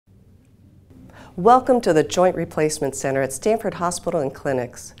Welcome to the Joint Replacement Center at Stanford Hospital and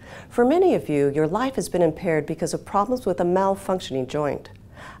Clinics. For many of you, your life has been impaired because of problems with a malfunctioning joint.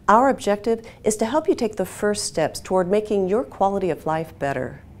 Our objective is to help you take the first steps toward making your quality of life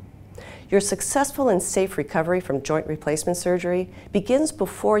better. Your successful and safe recovery from joint replacement surgery begins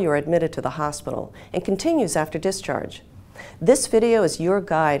before you are admitted to the hospital and continues after discharge. This video is your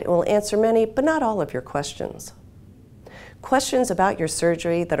guide and will answer many, but not all of your questions. Questions about your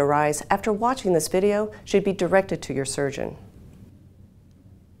surgery that arise after watching this video should be directed to your surgeon.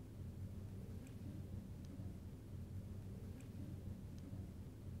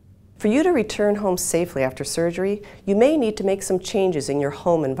 For you to return home safely after surgery, you may need to make some changes in your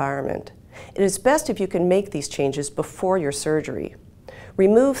home environment. It is best if you can make these changes before your surgery.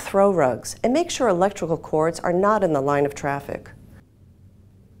 Remove throw rugs and make sure electrical cords are not in the line of traffic.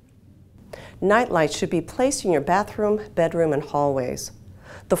 Night lights should be placed in your bathroom, bedroom, and hallways.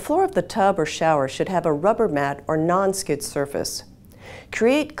 The floor of the tub or shower should have a rubber mat or non-skid surface.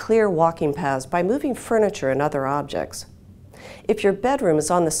 Create clear walking paths by moving furniture and other objects. If your bedroom is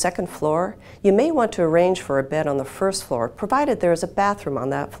on the second floor, you may want to arrange for a bed on the first floor, provided there is a bathroom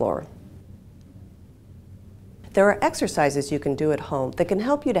on that floor. There are exercises you can do at home that can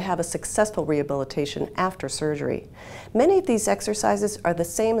help you to have a successful rehabilitation after surgery. Many of these exercises are the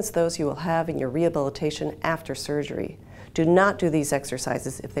same as those you will have in your rehabilitation after surgery. Do not do these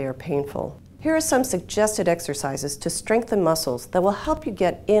exercises if they are painful. Here are some suggested exercises to strengthen muscles that will help you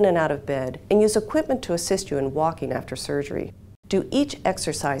get in and out of bed and use equipment to assist you in walking after surgery. Do each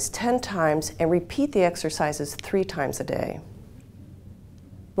exercise 10 times and repeat the exercises 3 times a day.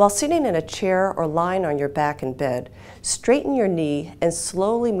 While sitting in a chair or lying on your back in bed, straighten your knee and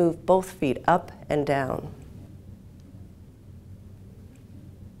slowly move both feet up and down.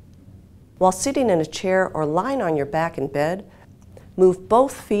 While sitting in a chair or lying on your back in bed, move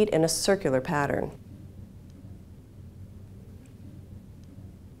both feet in a circular pattern.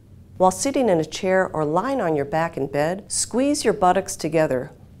 While sitting in a chair or lying on your back in bed, squeeze your buttocks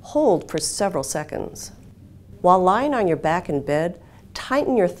together. Hold for several seconds. While lying on your back in bed,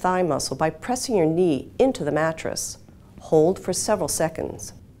 tighten your thigh muscle by pressing your knee into the mattress. Hold for several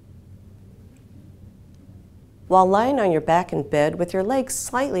seconds. While lying on your back in bed with your legs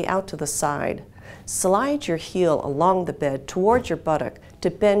slightly out to the side, slide your heel along the bed towards your buttock to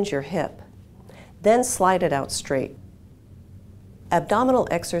bend your hip. Then slide it out straight. Abdominal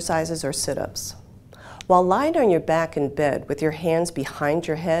exercises or sit-ups. While lying on your back in bed with your hands behind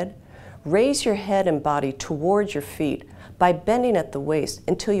your head, raise your head and body towards your feet by bending at the waist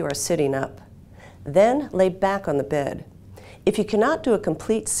until you are sitting up. Then lay back on the bed. If you cannot do a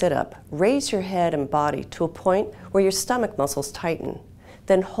complete sit-up, raise your head and body to a point where your stomach muscles tighten.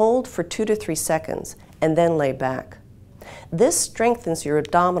 Then hold for 2 to 3 seconds and then lay back. This strengthens your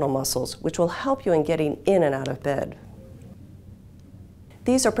abdominal muscles, which will help you in getting in and out of bed.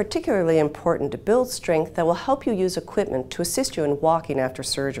 These are particularly important to build strength that will help you use equipment to assist you in walking after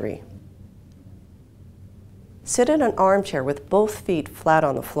surgery. Sit in an armchair with both feet flat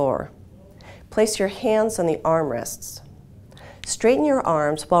on the floor. Place your hands on the armrests. Straighten your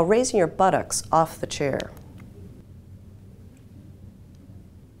arms while raising your buttocks off the chair.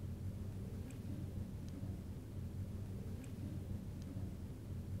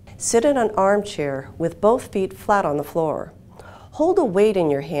 Sit in an armchair with both feet flat on the floor. Hold a weight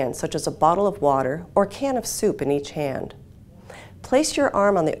in your hand, such as a bottle of water or can of soup in each hand. Place your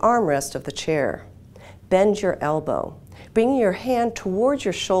arm on the armrest of the chair. Bend your elbow. Bring your hand towards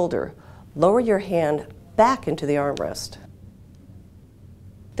your shoulder. Lower your hand back into the armrest.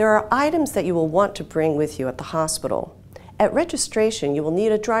 There are items that you will want to bring with you at the hospital. At registration, you will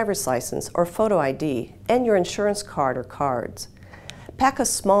need a driver's license or photo ID and your insurance card or cards. Pack a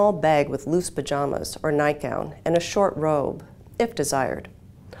small bag with loose pajamas or nightgown and a short robe, if desired.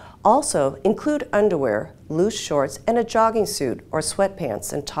 Also, include underwear, loose shorts, and a jogging suit or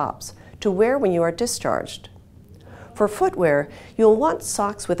sweatpants and tops to wear when you are discharged. For footwear, you will want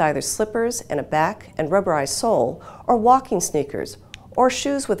socks with either slippers and a back and rubberized sole, or walking sneakers, or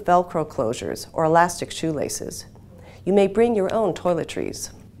shoes with Velcro closures or elastic shoelaces. You may bring your own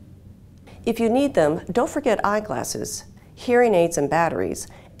toiletries. If you need them, don't forget eyeglasses, hearing aids and batteries,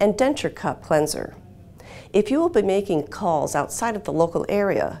 and denture cup cleanser. If you will be making calls outside of the local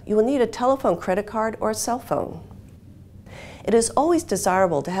area, you will need a telephone credit card or a cell phone. It is always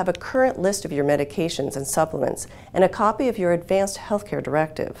desirable to have a current list of your medications and supplements and a copy of your Advanced Healthcare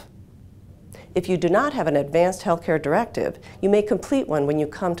Directive. If you do not have an Advanced Healthcare Directive, you may complete one when you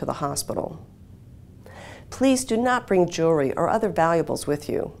come to the hospital. Please do not bring jewelry or other valuables with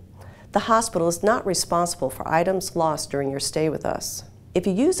you. The hospital is not responsible for items lost during your stay with us. If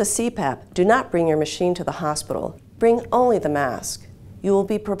you use a CPAP, do not bring your machine to the hospital. Bring only the mask. You will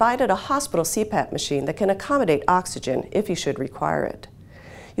be provided a hospital CPAP machine that can accommodate oxygen if you should require it.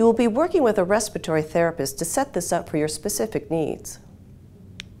 You will be working with a respiratory therapist to set this up for your specific needs.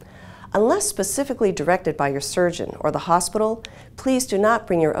 Unless specifically directed by your surgeon or the hospital, please do not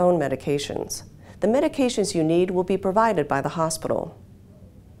bring your own medications. The medications you need will be provided by the hospital.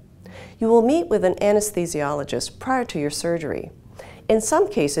 You will meet with an anesthesiologist prior to your surgery. In some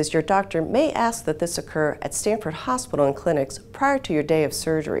cases, your doctor may ask that this occur at Stanford Hospital and clinics prior to your day of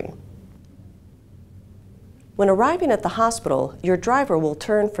surgery. When arriving at the hospital, your driver will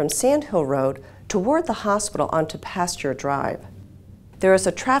turn from Sand Hill Road toward the hospital onto Pasture Drive. There is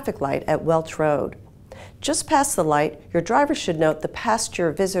a traffic light at Welch Road. Just past the light, your driver should note the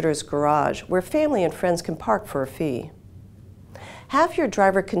Pasture Visitors Garage, where family and friends can park for a fee. Have your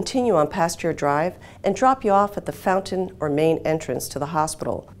driver continue on Pasture Drive and drop you off at the fountain or main entrance to the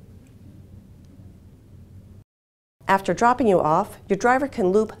hospital. After dropping you off, your driver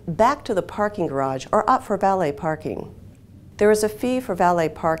can loop back to the parking garage or opt for valet parking. There is a fee for valet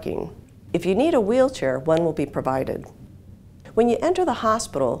parking. If you need a wheelchair, one will be provided. When you enter the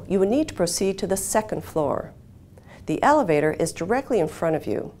hospital, you will need to proceed to the second floor. The elevator is directly in front of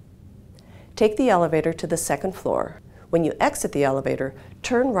you. Take the elevator to the second floor. When you exit the elevator,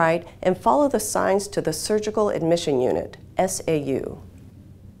 turn right and follow the signs to the Surgical Admission Unit, SAU.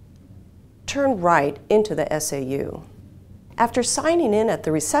 Turn right into the SAU. After signing in at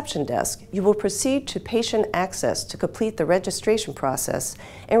the reception desk, you will proceed to patient access to complete the registration process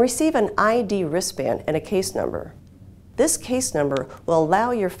and receive an ID wristband and a case number. This case number will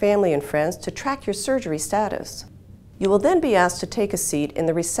allow your family and friends to track your surgery status. You will then be asked to take a seat in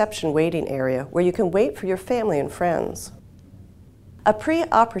the reception waiting area where you can wait for your family and friends. A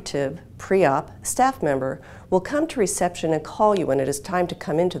pre-operative, pre-op staff member will come to reception and call you when it is time to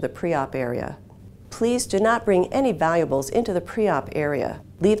come into the pre-op area. Please do not bring any valuables into the pre-op area.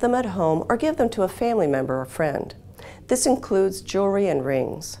 Leave them at home or give them to a family member or friend. This includes jewelry and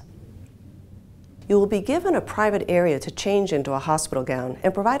rings. You will be given a private area to change into a hospital gown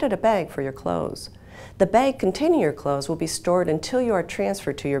and provided a bag for your clothes. The bag containing your clothes will be stored until you are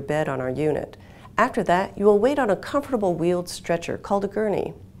transferred to your bed on our unit. After that, you will wait on a comfortable wheeled stretcher called a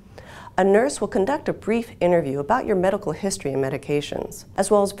gurney. A nurse will conduct a brief interview about your medical history and medications,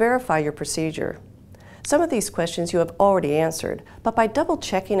 as well as verify your procedure. Some of these questions you have already answered, but by double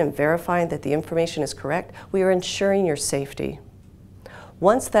checking and verifying that the information is correct, we are ensuring your safety.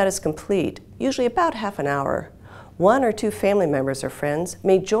 Once that is complete, usually about half an hour, one or two family members or friends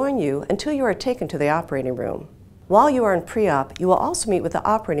may join you until you are taken to the operating room. While you are in pre-op, you will also meet with the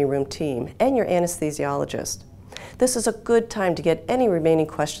operating room team and your anesthesiologist. This is a good time to get any remaining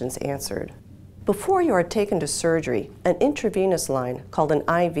questions answered. Before you are taken to surgery, an intravenous line called an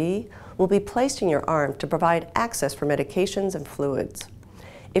IV will be placed in your arm to provide access for medications and fluids.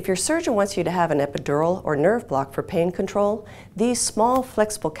 If your surgeon wants you to have an epidural or nerve block for pain control, these small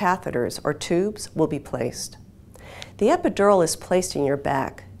flexible catheters or tubes will be placed. The epidural is placed in your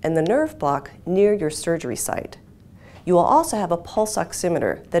back and the nerve block near your surgery site. You will also have a pulse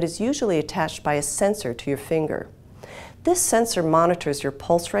oximeter that is usually attached by a sensor to your finger. This sensor monitors your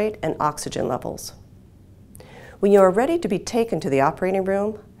pulse rate and oxygen levels. When you are ready to be taken to the operating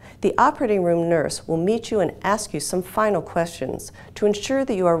room nurse will meet you and ask you some final questions to ensure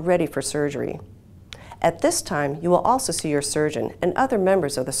that you are ready for surgery. At this time, you will also see your surgeon and other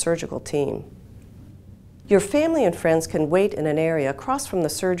members of the surgical team. Your family and friends can wait in an area across from the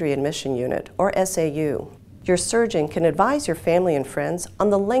Surgery Admission Unit, or SAU. Your surgeon can advise your family and friends on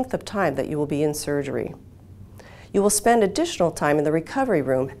the length of time that you will be in surgery. You will spend additional time in the recovery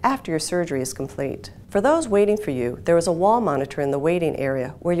room after your surgery is complete. For those waiting for you, there is a wall monitor in the waiting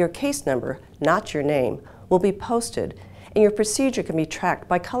area where your case number, not your name, will be posted, and your procedure can be tracked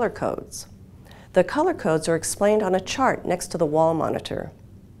by color codes. The color codes are explained on a chart next to the wall monitor.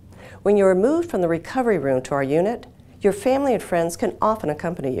 When you are moved from the recovery room to our unit, your family and friends can often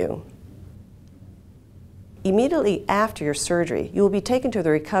accompany you. Immediately after your surgery, you will be taken to the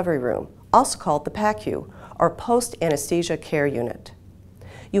recovery room, also called the PACU, or Post-Anesthesia Care Unit.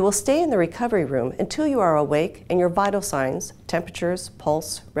 You will stay in the recovery room until you are awake and your vital signs, temperatures,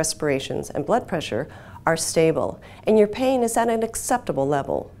 pulse, respirations, and blood pressure are stable, and your pain is at an acceptable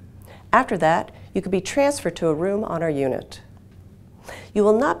level. After that, you can be transferred to a room on our unit. You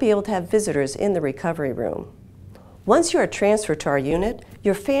will not be able to have visitors in the recovery room. Once you are transferred to our unit,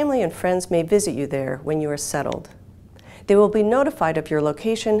 your family and friends may visit you there when you are settled. They will be notified of your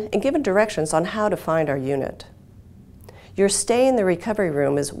location and given directions on how to find our unit. Your stay in the recovery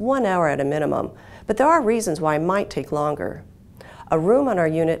room is 1 hour at a minimum, but there are reasons why it might take longer. A room on our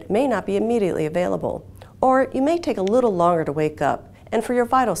unit may not be immediately available, or you may take a little longer to wake up and for your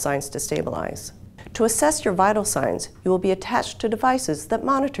vital signs to stabilize. To assess your vital signs, you will be attached to devices that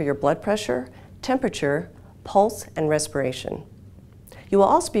monitor your blood pressure, temperature, pulse, and respiration. You will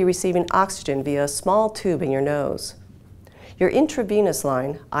also be receiving oxygen via a small tube in your nose. Your intravenous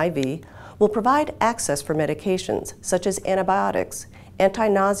line, IV, will provide access for medications such as antibiotics,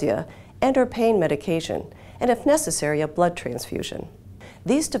 anti-nausea, and/or pain medication, and if necessary, a blood transfusion.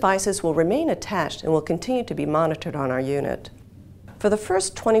 These devices will remain attached and will continue to be monitored on our unit. For the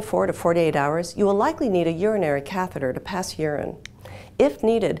first 24 to 48 hours, you will likely need a urinary catheter to pass urine. If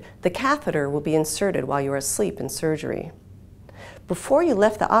needed, the catheter will be inserted while you are asleep in surgery. Before you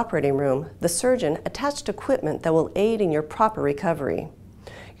left the operating room, the surgeon attached equipment that will aid in your proper recovery.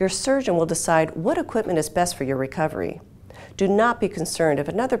 Your surgeon will decide what equipment is best for your recovery. Do not be concerned if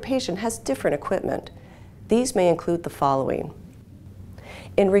another patient has different equipment. These may include the following.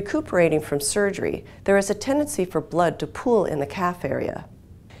 In recuperating from surgery, there is a tendency for blood to pool in the calf area.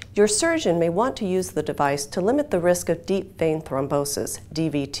 Your surgeon may want to use the device to limit the risk of deep vein thrombosis,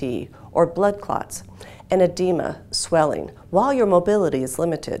 DVT, or blood clots, and edema, swelling, while your mobility is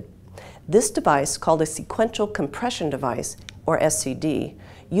limited. This device, called a sequential compression device, or SCD,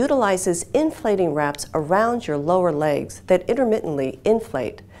 utilizes inflating wraps around your lower legs that intermittently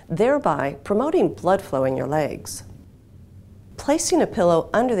inflate, thereby promoting blood flow in your legs. Placing a pillow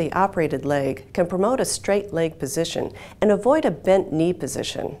under the operated leg can promote a straight leg position and avoid a bent knee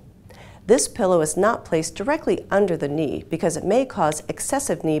position. This pillow is not placed directly under the knee because it may cause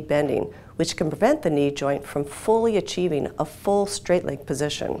excessive knee bending, which can prevent the knee joint from fully achieving a full straight leg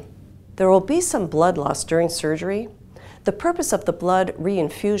position. There will be some blood loss during surgery. The purpose of the blood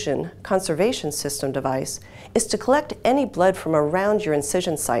reinfusion conservation system device is to collect any blood from around your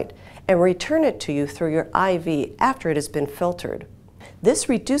incision site and return it to you through your IV after it has been filtered. This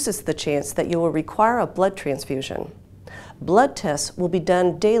reduces the chance that you will require a blood transfusion. Blood tests will be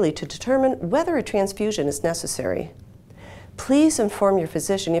done daily to determine whether a transfusion is necessary. Please inform your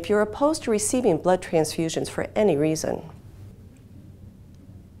physician if you're opposed to receiving blood transfusions for any reason.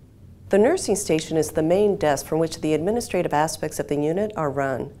 The nursing station is the main desk from which the administrative aspects of the unit are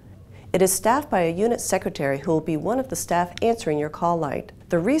run. It is staffed by a unit secretary who will be one of the staff answering your call light.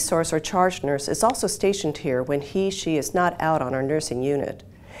 The resource or charge nurse is also stationed here when she is not out on our nursing unit.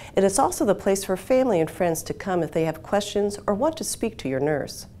 It is also the place for family and friends to come if they have questions or want to speak to your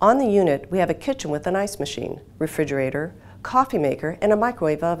nurse. On the unit, we have a kitchen with an ice machine, refrigerator, coffee maker, and a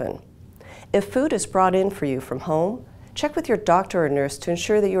microwave oven. If food is brought in for you from home, check with your doctor or nurse to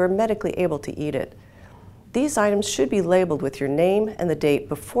ensure that you are medically able to eat it. These items should be labeled with your name and the date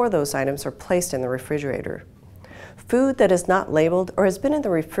before those items are placed in the refrigerator. Food that is not labeled or has been in the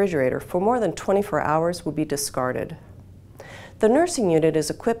refrigerator for more than 24 hours will be discarded. The nursing unit is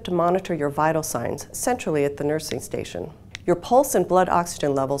equipped to monitor your vital signs centrally at the nursing station. Your pulse and blood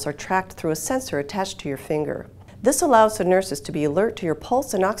oxygen levels are tracked through a sensor attached to your finger. This allows the nurses to be alert to your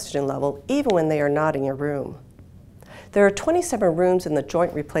pulse and oxygen level even when they are not in your room. There are 27 rooms in the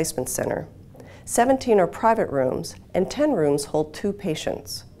Joint Replacement Center. 17 are private rooms, and 10 rooms hold 2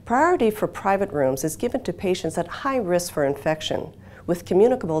 patients. Priority for private rooms is given to patients at high risk for infection, with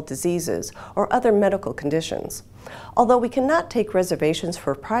communicable diseases or other medical conditions. Although we cannot take reservations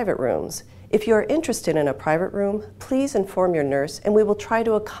for private rooms, if you are interested in a private room, please inform your nurse and we will try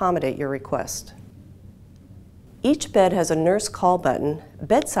to accommodate your request. Each bed has a nurse call button,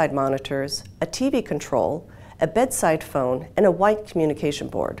 bedside monitors, a TV control, a bedside phone, and a white communication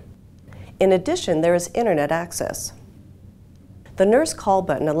board. In addition, there is internet access. The nurse call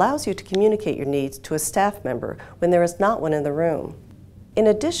button allows you to communicate your needs to a staff member when there is not one in the room. In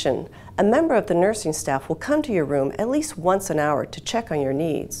addition, a member of the nursing staff will come to your room at least once an hour to check on your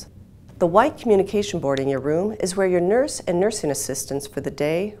needs. The white communication board in your room is where your nurse and nursing assistants for the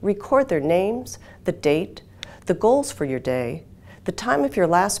day record their names, the date, the goals for your day, the time of your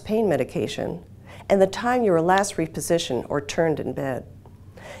last pain medication, and the time you were last repositioned or turned in bed.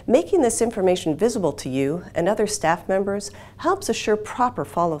 Making this information visible to you and other staff members helps assure proper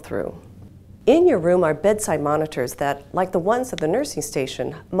follow-through. In your room are bedside monitors that, like the ones at the nursing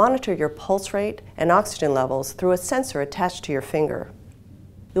station, monitor your pulse rate and oxygen levels through a sensor attached to your finger.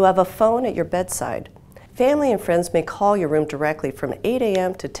 You have a phone at your bedside. Family and friends may call your room directly from 8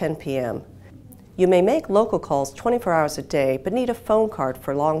 a.m. to 10 p.m. You may make local calls 24 hours a day, but need a phone card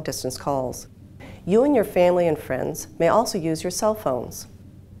for long-distance calls. You and your family and friends may also use your cell phones.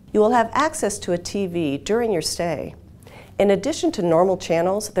 You will have access to a TV during your stay. In addition to normal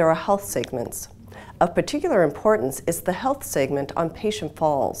channels, there are health segments. Of particular importance is the health segment on patient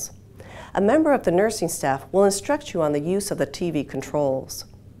falls. A member of the nursing staff will instruct you on the use of the TV controls.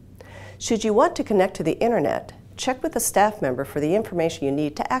 Should you want to connect to the internet, check with a staff member for the information you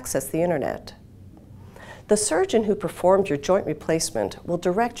need to access the internet. The surgeon who performed your joint replacement will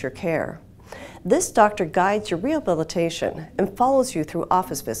direct your care. This doctor guides your rehabilitation and follows you through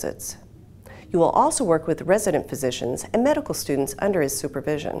office visits. You will also work with resident physicians and medical students under his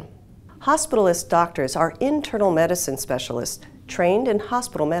supervision. Hospitalist doctors are internal medicine specialists trained in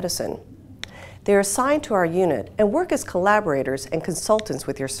hospital medicine. They are assigned to our unit and work as collaborators and consultants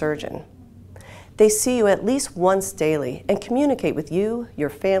with your surgeon. They see you at least once daily and communicate with you, your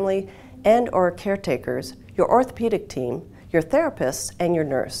family, and/or caretakers, your orthopedic team, your therapists, and your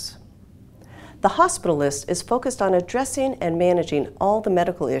nurse. The hospitalist is focused on addressing and managing all the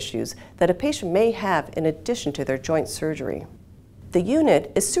medical issues that a patient may have in addition to their joint surgery. The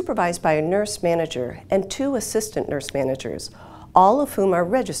unit is supervised by a nurse manager and 2 assistant nurse managers, all of whom are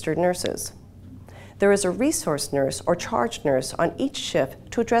registered nurses. There is a resource nurse or charge nurse on each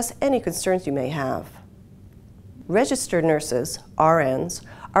shift to address any concerns you may have. Registered nurses, RNs,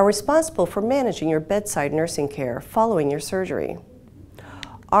 are responsible for managing your bedside nursing care following your surgery.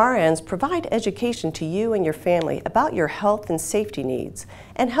 RNs provide education to you and your family about your health and safety needs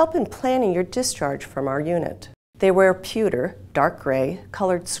and help in planning your discharge from our unit. They wear pewter, dark gray,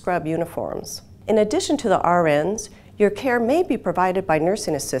 colored scrub uniforms. In addition to the RNs, your care may be provided by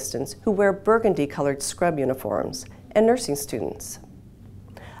nursing assistants who wear burgundy-colored scrub uniforms and nursing students.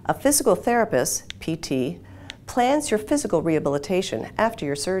 A physical therapist, PT, plans your physical rehabilitation after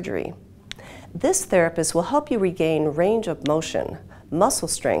your surgery. This therapist will help you regain range of motion, muscle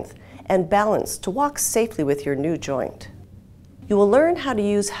strength, and balance to walk safely with your new joint. You will learn how to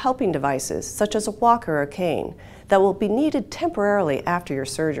use helping devices such as a walker or a cane that will be needed temporarily after your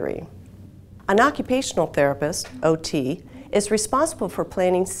surgery. An occupational therapist, OT, is responsible for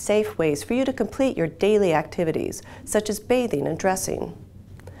planning safe ways for you to complete your daily activities, such as bathing and dressing.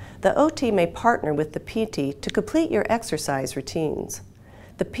 The OT may partner with the PT to complete your exercise routines.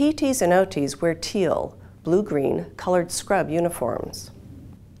 The PTs and OTs wear teal, blue-green, colored scrub uniforms.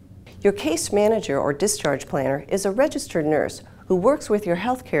 Your case manager or discharge planner is a registered nurse who works with your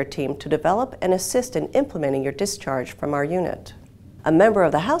healthcare team to develop and assist in implementing your discharge from our unit. A member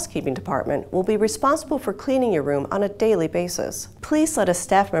of the housekeeping department will be responsible for cleaning your room on a daily basis. Please let a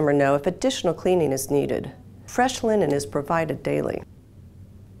staff member know if additional cleaning is needed. Fresh linen is provided daily.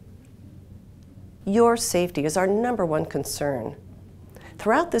 Your safety is our #1 concern.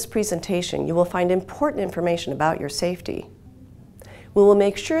 Throughout this presentation, you will find important information about your safety. We will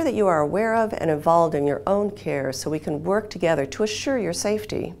make sure that you are aware of and involved in your own care so we can work together to assure your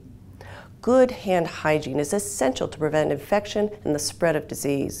safety. Good hand hygiene is essential to prevent infection and the spread of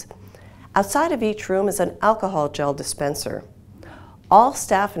disease. Outside of each room is an alcohol gel dispenser. All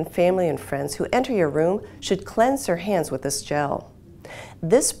staff and family and friends who enter your room should cleanse their hands with this gel.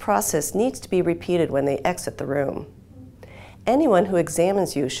 This process needs to be repeated when they exit the room. Anyone who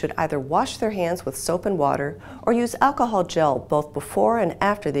examines you should either wash their hands with soap and water or use alcohol gel both before and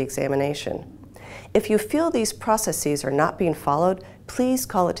after the examination. If you feel these processes are not being followed, please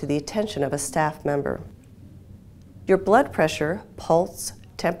call it to the attention of a staff member. Your blood pressure, pulse,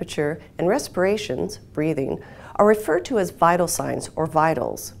 temperature, and respirations, breathing, are referred to as vital signs or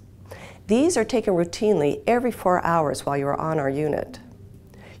vitals. These are taken routinely every 4 hours while you are on our unit.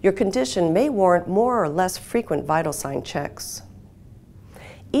 Your condition may warrant more or less frequent vital sign checks.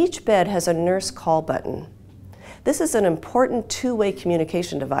 Each bed has a nurse call button. This is an important two-way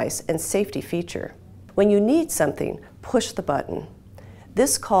communication device and safety feature. When you need something, push the button.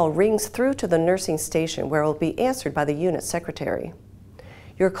 This call rings through to the nursing station where it will be answered by the unit secretary.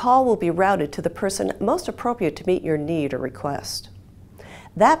 Your call will be routed to the person most appropriate to meet your need or request.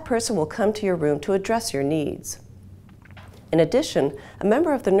 That person will come to your room to address your needs. In addition, a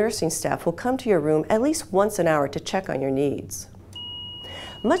member of the nursing staff will come to your room at least once an hour to check on your needs.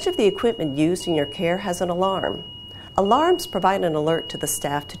 Much of the equipment used in your care has an alarm. Alarms provide an alert to the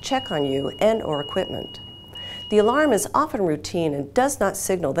staff to check on you and/or equipment. The alarm is often routine and does not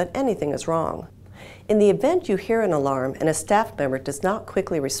signal that anything is wrong. In the event you hear an alarm and a staff member does not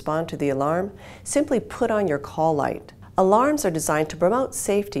quickly respond to the alarm, simply put on your call light. Alarms are designed to promote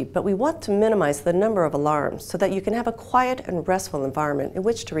safety, but we want to minimize the number of alarms so that you can have a quiet and restful environment in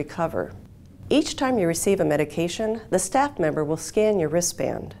which to recover. Each time you receive a medication, the staff member will scan your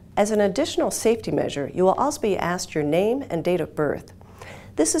wristband. As an additional safety measure, you will also be asked your name and date of birth.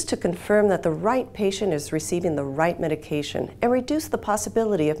 This is to confirm that the right patient is receiving the right medication and reduce the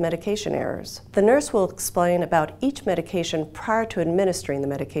possibility of medication errors. The nurse will explain about each medication prior to administering the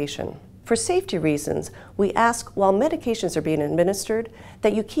medication. For safety reasons, we ask while medications are being administered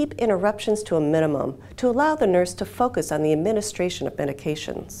that you keep interruptions to a minimum to allow the nurse to focus on the administration of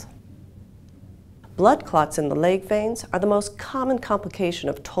medications. Blood clots in the leg veins are the most common complication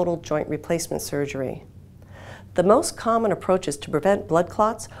of total joint replacement surgery. The most common approaches to prevent blood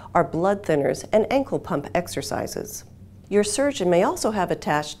clots are blood thinners and ankle pump exercises. Your surgeon may also have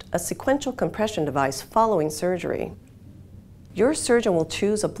attached a sequential compression device following surgery. Your surgeon will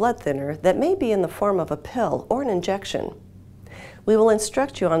choose a blood thinner that may be in the form of a pill or an injection. We will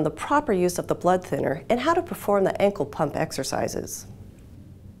instruct you on the proper use of the blood thinner and how to perform the ankle pump exercises.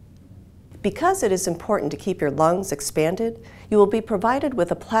 Because it is important to keep your lungs expanded, you will be provided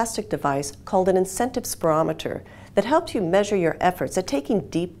with a plastic device called an incentive spirometer that helps you measure your efforts at taking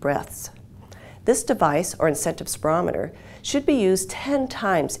deep breaths. This device, or incentive spirometer, should be used 10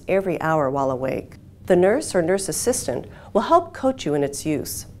 times every hour while awake. The nurse or nurse assistant will help coach you in its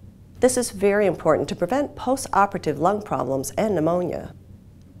use. This is very important to prevent post-operative lung problems and pneumonia.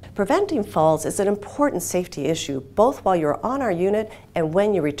 Preventing falls is an important safety issue both while you're on our unit and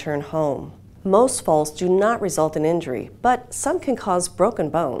when you return home. Most falls do not result in injury, but some can cause broken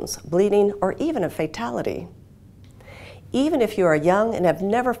bones, bleeding, or even a fatality. Even if you are young and have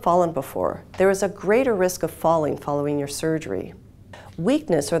never fallen before, there is a greater risk of falling following your surgery.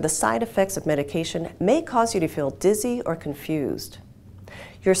 Weakness or the side effects of medication may cause you to feel dizzy or confused.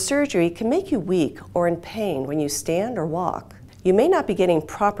 Your surgery can make you weak or in pain when you stand or walk. You may not be getting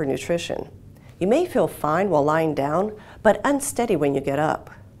proper nutrition. You may feel fine while lying down, but unsteady when you get up.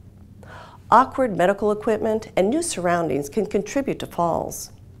 Awkward medical equipment and new surroundings can contribute to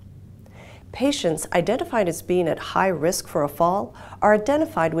falls. Patients identified as being at high risk for a fall are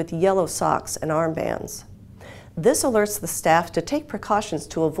identified with yellow socks and armbands. This alerts the staff to take precautions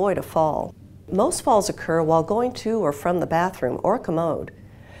to avoid a fall. Most falls occur while going to or from the bathroom or commode.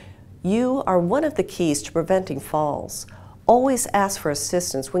 You are one of the keys to preventing falls. Always ask for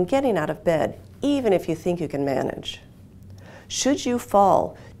assistance when getting out of bed, even if you think you can manage. Should you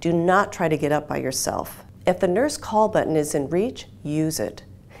fall, do not try to get up by yourself. If the nurse call button is in reach, use it.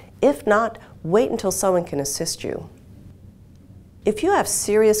 If not, wait until someone can assist you. If you have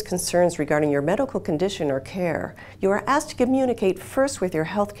serious concerns regarding your medical condition or care, you are asked to communicate first with your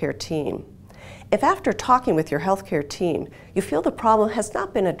healthcare team. If after talking with your healthcare team, you feel the problem has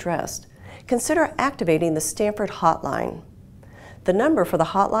not been addressed, consider activating the Stanford hotline. The number for the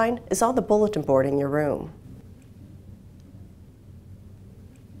hotline is on the bulletin board in your room.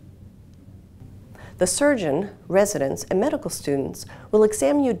 The surgeon, residents, and medical students will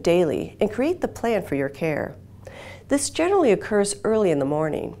examine you daily and create the plan for your care. This generally occurs early in the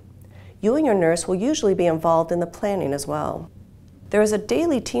morning. You and your nurse will usually be involved in the planning as well. There is a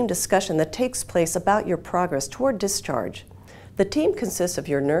daily team discussion that takes place about your progress toward discharge. The team consists of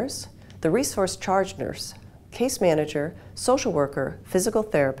your nurse, the resource charge nurse, case manager, social worker, physical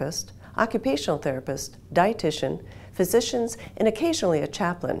therapist, occupational therapist, dietitian, physicians, and occasionally a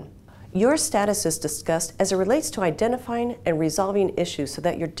chaplain. Your status is discussed as it relates to identifying and resolving issues so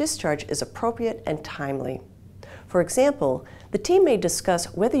that your discharge is appropriate and timely. For example, the team may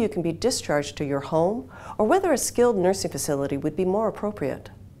discuss whether you can be discharged to your home or whether a skilled nursing facility would be more appropriate.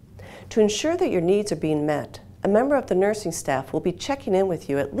 To ensure that your needs are being met, a member of the nursing staff will be checking in with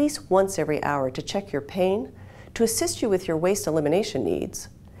you at least once every hour to check your pain, to assist you with your waste elimination needs,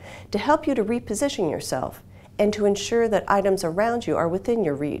 to help you to reposition yourself, and to ensure that items around you are within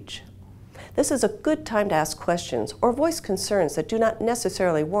your reach. This is a good time to ask questions or voice concerns that do not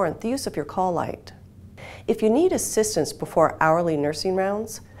necessarily warrant the use of your call light. If you need assistance before hourly nursing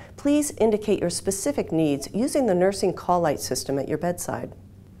rounds, please indicate your specific needs using the nursing call light system at your bedside.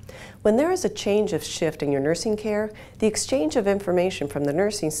 When there is a change of shift in your nursing care, the exchange of information from the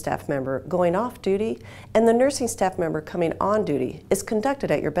nursing staff member going off duty and the nursing staff member coming on duty is conducted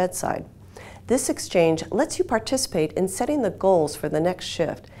at your bedside. This exchange lets you participate in setting the goals for the next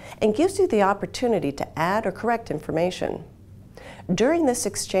shift and gives you the opportunity to add or correct information. During this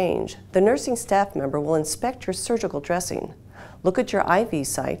exchange, the nursing staff member will inspect your surgical dressing, look at your IV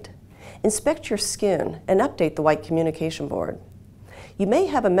site, inspect your skin, and update the white communication board. You may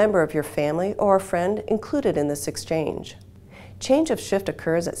have a member of your family or a friend included in this exchange. Change of shift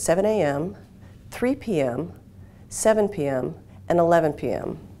occurs at 7 a.m., 3 p.m., 7 p.m., and 11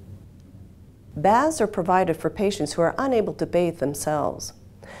 p.m. Baths are provided for patients who are unable to bathe themselves.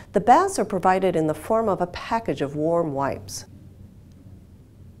 The baths are provided in the form of a package of warm wipes.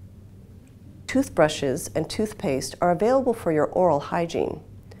 Toothbrushes and toothpaste are available for your oral hygiene.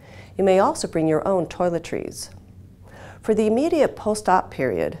 You may also bring your own toiletries. For the immediate post-op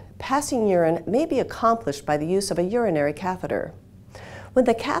period, passing urine may be accomplished by the use of a urinary catheter. When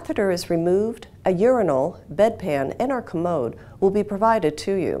the catheter is removed, a urinal, bedpan, and our commode will be provided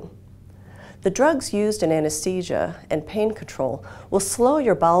to you. The drugs used in anesthesia and pain control will slow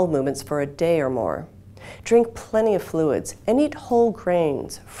your bowel movements for a day or more. Drink plenty of fluids and eat whole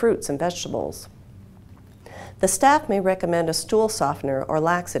grains, fruits, and vegetables. The staff may recommend a stool softener or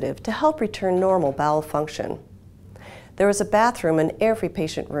laxative to help return normal bowel function. There is a bathroom in every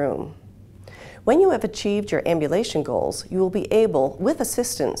patient room. When you have achieved your ambulation goals, you will be able, with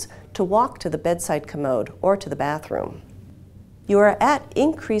assistance, to walk to the bedside commode or to the bathroom. You are at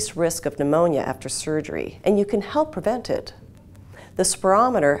increased risk of pneumonia after surgery, and you can help prevent it. The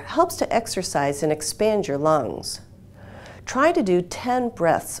spirometer helps to exercise and expand your lungs. Try to do 10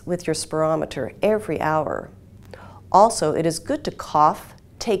 breaths with your spirometer every hour. Also, it is good to cough,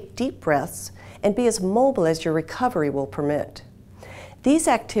 take deep breaths, and be as mobile as your recovery will permit. These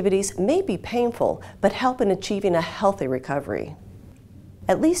activities may be painful, but help in achieving a healthy recovery.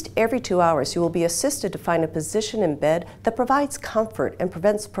 At least every 2 hours, you will be assisted to find a position in bed that provides comfort and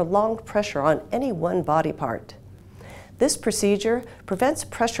prevents prolonged pressure on any one body part. This procedure prevents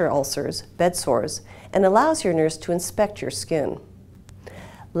pressure ulcers, bed sores, and allows your nurse to inspect your skin.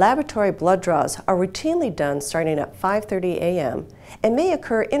 Laboratory blood draws are routinely done starting at 5:30 a.m. and may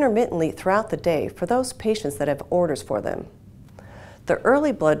occur intermittently throughout the day for those patients that have orders for them. The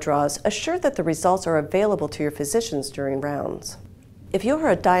early blood draws assure that the results are available to your physicians during rounds. If you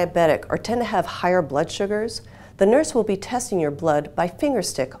are a diabetic or tend to have higher blood sugars, the nurse will be testing your blood by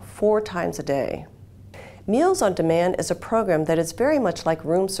fingerstick 4 times a day. Meals on Demand is a program that is very much like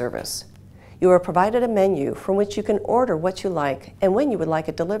room service. You are provided a menu from which you can order what you like and when you would like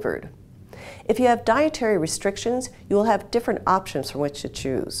it delivered. If you have dietary restrictions, you will have different options from which to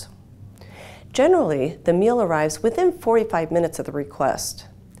choose. Generally, the meal arrives within 45 minutes of the request.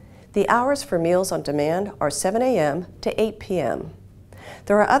 The hours for Meals on Demand are 7 a.m. to 8 p.m.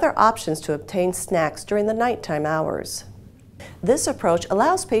 There are other options to obtain snacks during the nighttime hours. This approach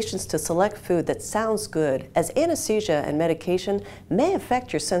allows patients to select food that sounds good, as anesthesia and medication may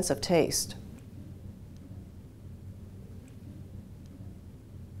affect your sense of taste.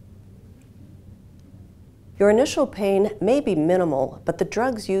 Your initial pain may be minimal, but the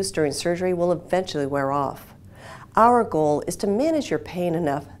drugs used during surgery will eventually wear off. Our goal is to manage your pain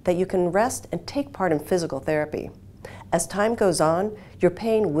enough that you can rest and take part in physical therapy. As time goes on, your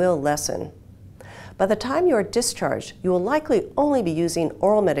pain will lessen. By the time you are discharged, you will likely only be using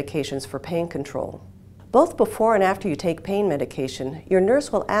oral medications for pain control. Both before and after you take pain medication, your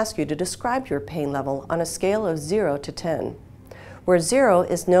nurse will ask you to describe your pain level on a scale of 0 to 10, where 0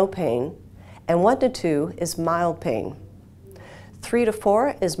 is no pain, and 1 to 2 is mild pain. 3 to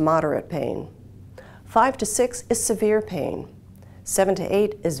 4 is moderate pain. 5 to 6 is severe pain. 7 to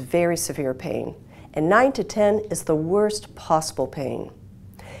 8 is very severe pain. And 9 to 10 is the worst possible pain.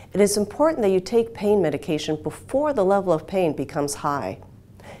 It is important that you take pain medication before the level of pain becomes high.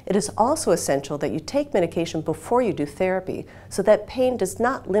 It is also essential that you take medication before you do therapy so that pain does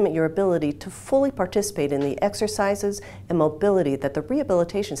not limit your ability to fully participate in the exercises and mobility that the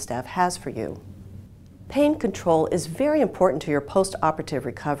rehabilitation staff has for you. Pain control is very important to your post-operative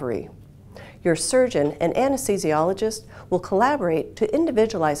recovery. Your surgeon and anesthesiologist will collaborate to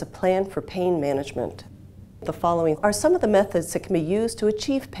individualize a plan for pain management. The following are some of the methods that can be used to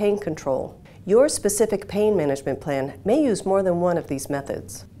achieve pain control. Your specific pain management plan may use more than one of these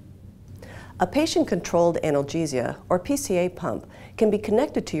methods. A patient-controlled analgesia, or PCA pump, can be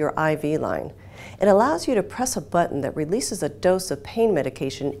connected to your IV line. It allows you to press a button that releases a dose of pain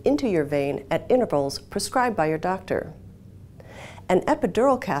medication into your vein at intervals prescribed by your doctor. An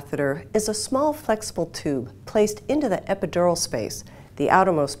epidural catheter is a small flexible tube placed into the epidural space, the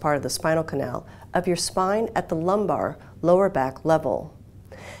outermost part of the spinal canal, of your spine at the lumbar, lower back level.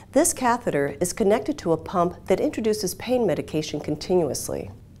 This catheter is connected to a pump that introduces pain medication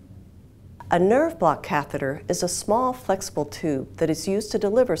continuously. A nerve block catheter is a small flexible tube that is used to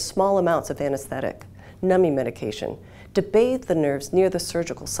deliver small amounts of anesthetic, numbing medication, to bathe the nerves near the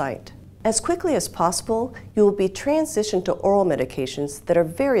surgical site. As quickly as possible, you will be transitioned to oral medications that are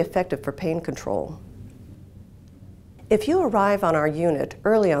very effective for pain control. If you arrive on our unit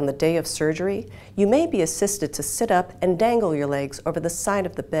early on the day of surgery, you may be assisted to sit up and dangle your legs over the side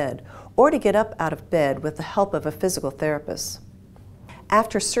of the bed, or to get up out of bed with the help of a physical therapist.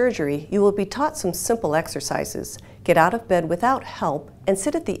 After surgery, you will be taught some simple exercises. Get out of bed without help and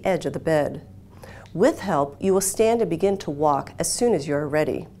sit at the edge of the bed. With help, you will stand and begin to walk as soon as you are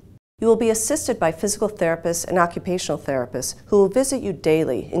ready. You will be assisted by physical therapists and occupational therapists who will visit you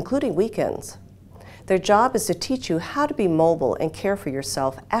daily, including weekends. Their job is to teach you how to be mobile and care for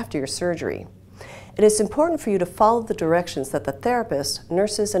yourself after your surgery. It is important for you to follow the directions that the therapists,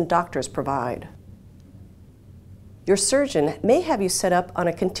 nurses, and doctors provide. Your surgeon may have you set up on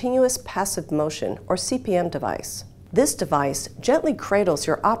a continuous passive motion or CPM device. This device gently cradles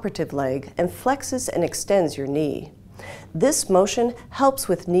your operative leg and flexes and extends your knee. This motion helps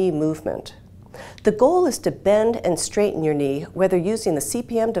with knee movement. The goal is to bend and straighten your knee, whether using the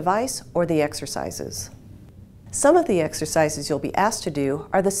CPM device or the exercises. Some of the exercises you'll be asked to do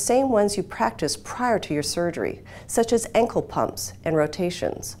are the same ones you practiced prior to your surgery, such as ankle pumps and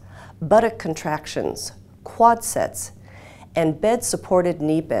rotations, buttock contractions, quad sets, and bed-supported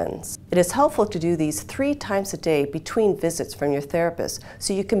knee bends. It is helpful to do these 3 times a day between visits from your therapist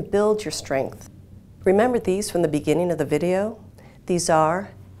so you can build your strength. Remember these from the beginning of the video? These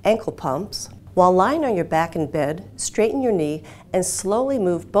are ankle pumps. While lying on your back in bed, straighten your knee and slowly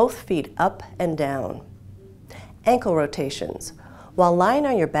move both feet up and down. Ankle rotations. While lying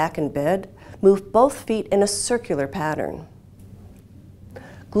on your back in bed, move both feet in a circular pattern.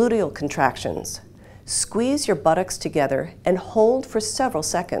 Gluteal contractions. Squeeze your buttocks together and hold for several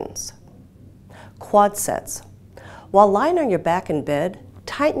seconds. Quad sets. While lying on your back in bed,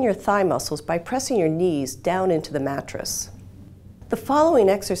 tighten your thigh muscles by pressing your knees down into the mattress. The following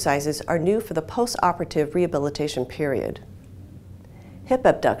exercises are new for the post-operative rehabilitation period. Hip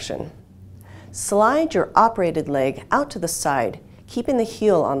abduction. Slide your operated leg out to the side, keeping the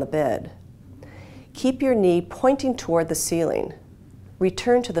heel on the bed. Keep your knee pointing toward the ceiling.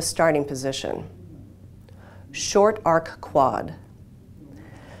 Return to the starting position. Short arc quad.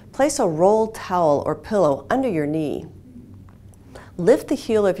 Place a rolled towel or pillow under your knee. Lift the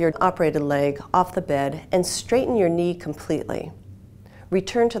heel of your operated leg off the bed and straighten your knee completely.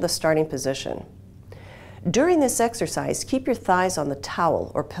 Return to the starting position. During this exercise, keep your thighs on the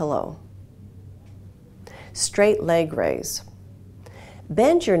towel or pillow. Straight leg raise.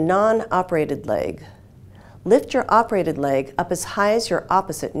 Bend your non-operated leg. Lift your operated leg up as high as your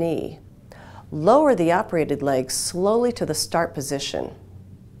opposite knee. Lower the operated leg slowly to the start position.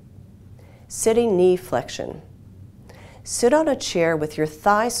 Sitting knee flexion. Sit on a chair with your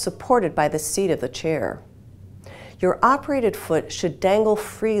thighs supported by the seat of the chair. Your operated foot should dangle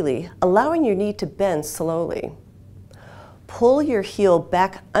freely, allowing your knee to bend slowly. Pull your heel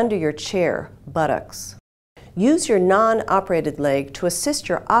back under your chair, buttocks. Use your non-operated leg to assist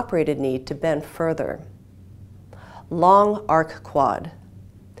your operated knee to bend further. Long arc quad.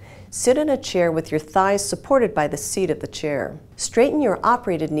 Sit in a chair with your thighs supported by the seat of the chair. Straighten your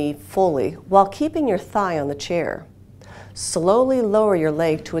operated knee fully while keeping your thigh on the chair. Slowly lower your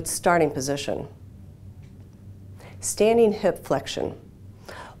leg to its starting position. Standing hip flexion.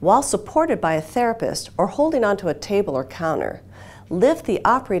 While supported by a therapist or holding onto a table or counter, lift the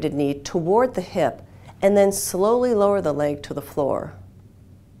operated knee toward the hip and then slowly lower the leg to the floor.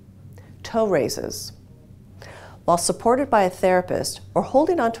 Toe raises. While supported by a therapist or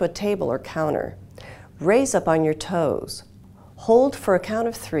holding onto a table or counter, raise up on your toes. Hold for a count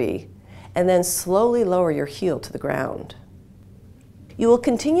of 3 and then slowly lower your heel to the ground. You will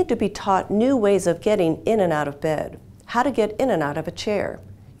continue to be taught new ways of getting in and out of bed, how to get in and out of a chair,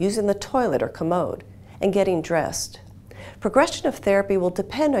 using the toilet or commode, and getting dressed. Progression of therapy will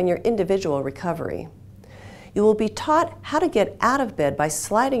depend on your individual recovery. You will be taught how to get out of bed by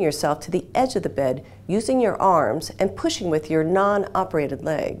sliding yourself to the edge of the bed using your arms and pushing with your non-operated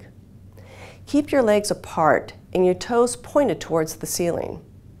leg. Keep your legs apart and your toes pointed towards the ceiling.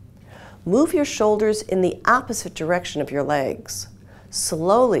 Move your shoulders in the opposite direction of your legs.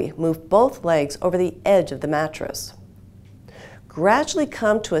 Slowly move both legs over the edge of the mattress. Gradually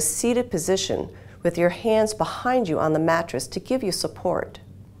come to a seated position with your hands behind you on the mattress to give you support.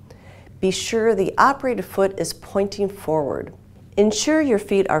 Be sure the operated foot is pointing forward. Ensure your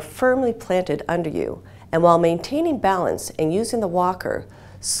feet are firmly planted under you, and while maintaining balance and using the walker,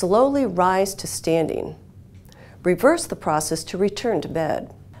 slowly rise to standing. Reverse the process to return to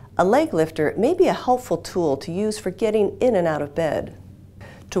bed. A leg lifter may be a helpful tool to use for getting in and out of bed.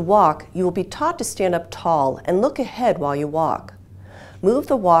 To walk, you will be taught to stand up tall and look ahead while you walk. Move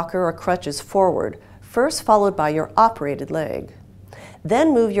the walker or crutches forward, first followed by your operated leg.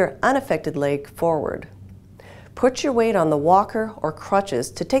 Then move your unaffected leg forward. Put your weight on the walker or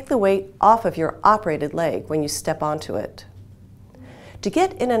crutches to take the weight off of your operated leg when you step onto it. To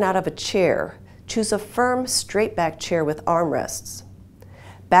get in and out of a chair, choose a firm, straight-back chair with armrests.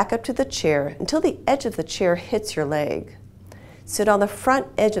 Back up to the chair until the edge of the chair hits your leg. Sit on the front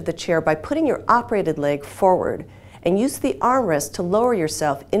edge of the chair by putting your operated leg forward and use the armrest to lower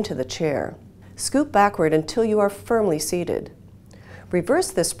yourself into the chair. Scoot backward until you are firmly seated.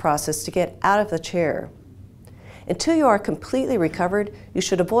 Reverse this process to get out of the chair. Until you are completely recovered, you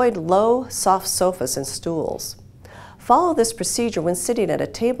should avoid low, soft sofas and stools. Follow this procedure when sitting at a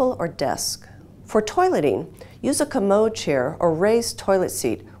table or desk. For toileting, use a commode chair or raised toilet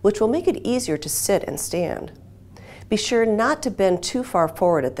seat, which will make it easier to sit and stand. Be sure not to bend too far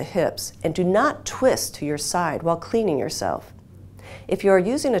forward at the hips, and do not twist to your side while cleaning yourself. If you are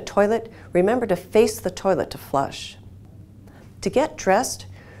using a toilet, remember to face the toilet to flush. To get dressed,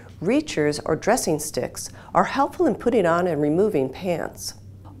 reachers or dressing sticks are helpful in putting on and removing pants.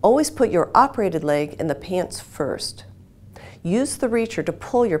 Always put your operated leg in the pants first. Use the reacher to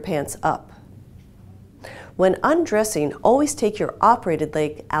pull your pants up. When undressing, always take your operated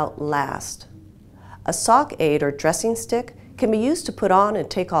leg out last. A sock aid or dressing stick can be used to put on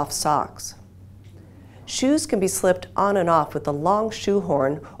and take off socks. Shoes can be slipped on and off with a long shoe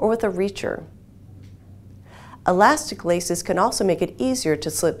horn or with a reacher. Elastic laces can also make it easier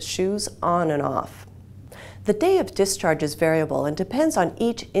to slip shoes on and off. The day of discharge is variable and depends on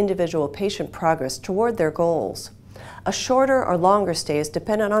each individual patient progress toward their goals. A shorter or longer stay is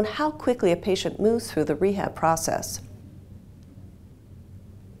dependent on how quickly a patient moves through the rehab process.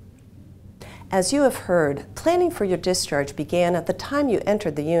 As you have heard, planning for your discharge began at the time you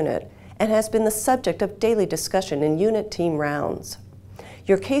entered the unit and has been the subject of daily discussion in unit team rounds.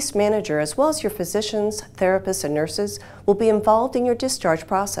 Your case manager, as well as your physicians, therapists, and nurses, will be involved in your discharge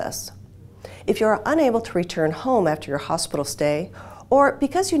process. If you are unable to return home after your hospital stay, or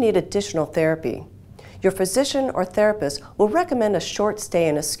because you need additional therapy, your physician or therapist will recommend a short stay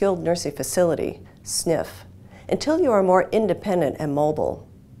in a skilled nursing facility, SNF, until you are more independent and mobile.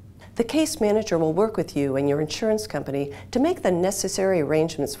 The case manager will work with you and your insurance company to make the necessary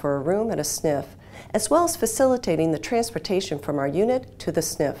arrangements for a room at a SNF, as well as facilitating the transportation from our unit to the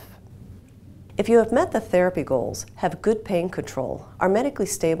SNF. If you have met the therapy goals, have good pain control, are medically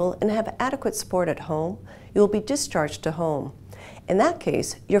stable, and have adequate support at home, you will be discharged to home. In that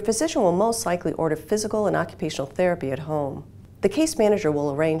case, your physician will most likely order physical and occupational therapy at home. The case manager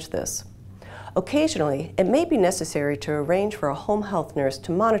will arrange this. Occasionally, it may be necessary to arrange for a home health nurse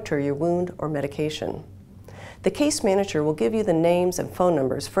to monitor your wound or medication. The case manager will give you the names and phone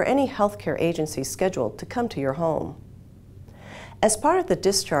numbers for any healthcare agencies scheduled to come to your home. As part of the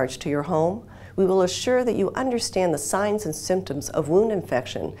discharge to your home, we will assure that you understand the signs and symptoms of wound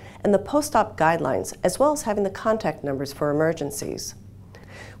infection and the post-op guidelines, as well as having the contact numbers for emergencies.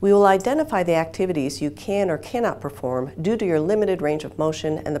 We will identify the activities you can or cannot perform due to your limited range of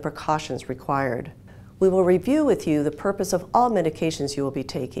motion and the precautions required. We will review with you the purpose of all medications you will be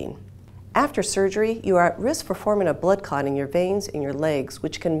taking. After surgery, you are at risk for forming a blood clot in your veins in your legs,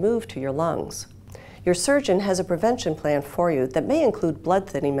 which can move to your lungs. Your surgeon has a prevention plan for you that may include blood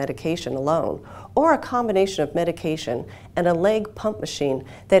thinning medication alone, or a combination of medication and a leg pump machine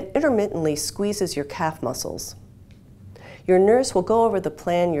that intermittently squeezes your calf muscles. Your nurse will go over the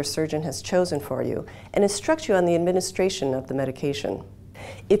plan your surgeon has chosen for you and instruct you on the administration of the medication.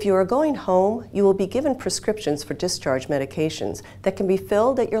 If you are going home, you will be given prescriptions for discharge medications that can be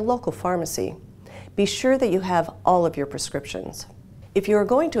filled at your local pharmacy. Be sure that you have all of your prescriptions. If you are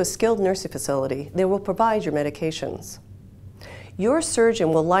going to a skilled nursing facility, they will provide your medications. Your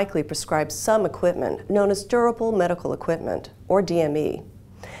surgeon will likely prescribe some equipment known as durable medical equipment, or DME.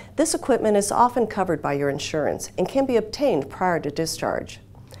 This equipment is often covered by your insurance and can be obtained prior to discharge.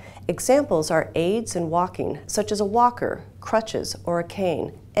 Examples are aids in walking, such as a walker, crutches, or a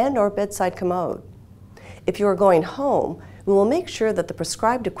cane, and/or bedside commode. If you are going home, we will make sure that the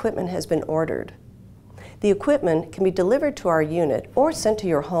prescribed equipment has been ordered. The equipment can be delivered to our unit or sent to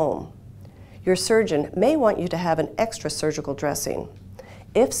your home. Your surgeon may want you to have an extra surgical dressing.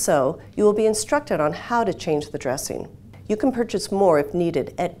 If so, you will be instructed on how to change the dressing. You can purchase more if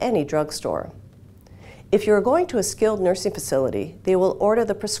needed at any drugstore. If you are going to a skilled nursing facility, they will order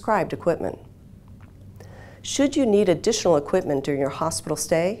the prescribed equipment. Should you need additional equipment during your hospital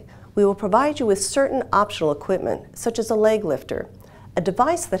stay, we will provide you with certain optional equipment, such as a leg lifter, a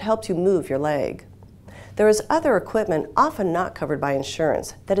device that helps you move your leg. There is other equipment often not covered by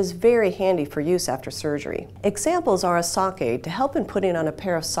insurance that is very handy for use after surgery. Examples are a sock aid to help in putting on a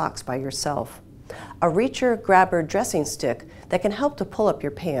pair of socks by yourself, a reacher grabber dressing stick that can help to pull up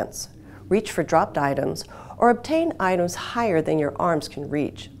your pants, reach for dropped items, or obtain items higher than your arms can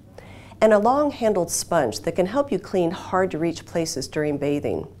reach, and a long-handled sponge that can help you clean hard-to-reach places during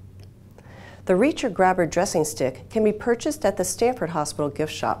bathing. The reacher grabber dressing stick can be purchased at the Stanford Hospital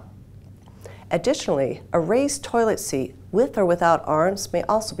gift shop. Additionally, a raised toilet seat with or without arms may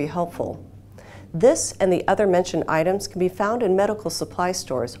also be helpful. This and the other mentioned items can be found in medical supply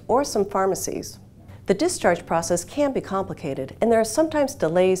stores or some pharmacies. The discharge process can be complicated, and there are sometimes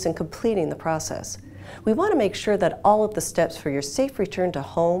delays in completing the process. We want to make sure that all of the steps for your safe return to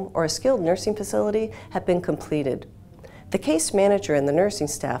home or a skilled nursing facility have been completed. The case manager and the nursing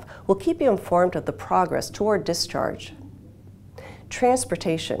staff will keep you informed of the progress toward discharge.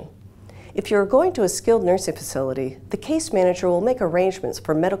 Transportation. If you're going to a skilled nursing facility, the case manager will make arrangements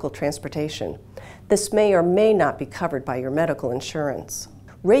for medical transportation. This may or may not be covered by your medical insurance.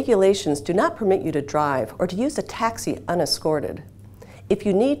 Regulations do not permit you to drive or to use a taxi unescorted. If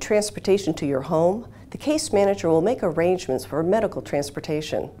you need transportation to your home, the case manager will make arrangements for medical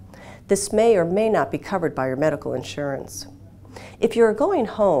transportation. This may or may not be covered by your medical insurance. If you are going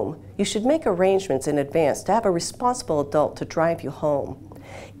home, you should make arrangements in advance to have a responsible adult to drive you home.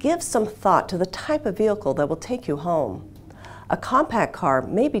 Give some thought to the type of vehicle that will take you home. A compact car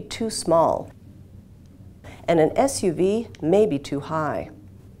may be too small, and an SUV may be too high.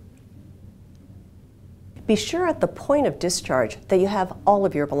 Be sure at the point of discharge that you have all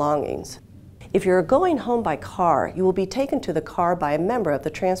of your belongings. If you're going home by car, you will be taken to the car by a member of the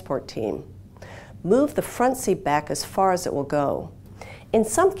transport team. Move the front seat back as far as it will go. In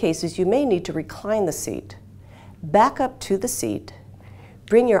some cases, you may need to recline the seat. Back up to the seat.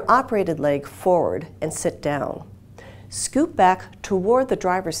 Bring your operated leg forward and sit down. Scoot back toward the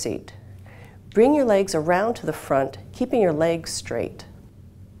driver's seat. Bring your legs around to the front, keeping your legs straight.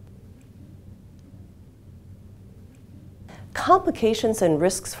 Complications and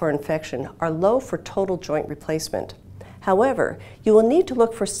risks for infection are low for total joint replacement. However, you will need to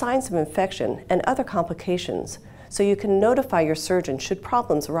look for signs of infection and other complications so you can notify your surgeon should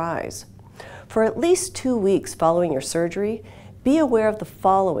problems arise. For at least 2 weeks following your surgery, be aware of the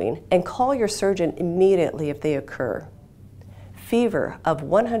following and call your surgeon immediately if they occur. Fever of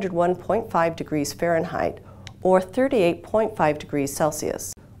 101.5 degrees Fahrenheit or 38.5 degrees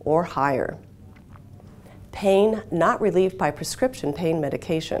Celsius or higher. Pain not relieved by prescription pain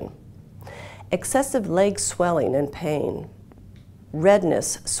medication. Excessive leg swelling and pain.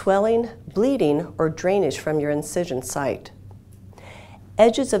 Redness, swelling, bleeding, or drainage from your incision site.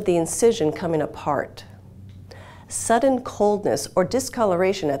 Edges of the incision coming apart. Sudden coldness or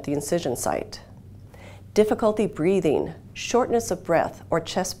discoloration at the incision site. Difficulty breathing, shortness of breath, or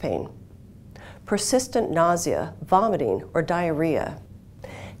chest pain. Persistent nausea, vomiting, or diarrhea.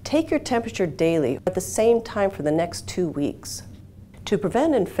 Take your temperature daily at the same time for the next 2 weeks. To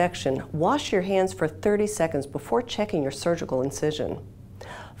prevent infection, wash your hands for 30 seconds before checking your surgical incision.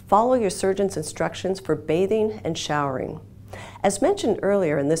 Follow your surgeon's instructions for bathing and showering. As mentioned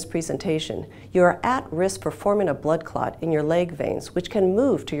earlier in this presentation, you are at risk for forming a blood clot in your leg veins, which can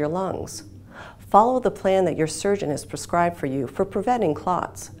move to your lungs. Follow the plan that your surgeon has prescribed for you for preventing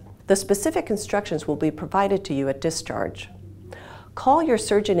clots. The specific instructions will be provided to you at discharge. Call your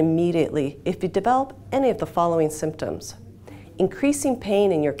surgeon immediately if you develop any of the following symptoms. Increasing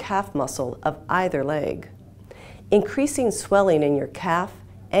pain in your calf muscle of either leg. Increasing swelling in your calf,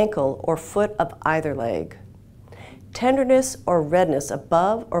 ankle, or foot of either leg. Tenderness or redness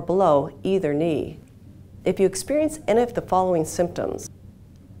above or below either knee. If you experience any of the following symptoms: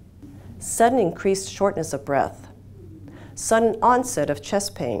 sudden increased shortness of breath, sudden onset of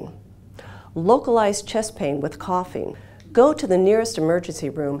chest pain, localized chest pain with coughing, go to the nearest emergency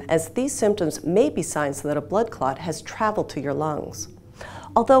room, as these symptoms may be signs that a blood clot has traveled to your lungs.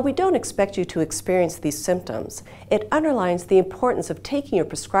 Although we don't expect you to experience these symptoms, it underlines the importance of taking your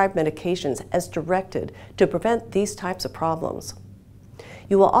prescribed medications as directed to prevent these types of problems.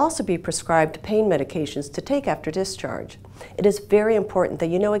 You will also be prescribed pain medications to take after discharge. It is very important that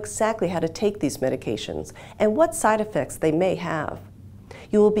you know exactly how to take these medications and what side effects they may have.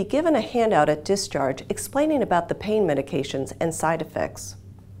 You will be given a handout at discharge explaining about the pain medications and side effects.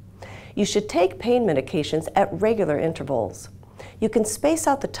 You should take pain medications at regular intervals. You can space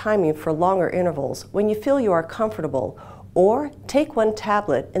out the timing for longer intervals when you feel you are comfortable, or take 1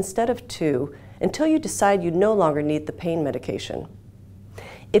 tablet instead of 2 until you decide you no longer need the pain medication.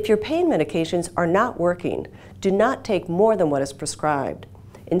 If your pain medications are not working, do not take more than what is prescribed.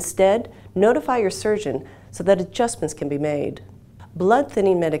 Instead, notify your surgeon so that adjustments can be made. Blood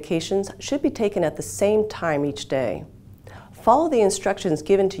thinning medications should be taken at the same time each day. Follow the instructions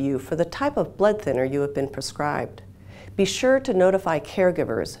given to you for the type of blood thinner you have been prescribed. Be sure to notify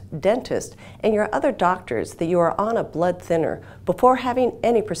caregivers, dentists, and your other doctors that you are on a blood thinner before having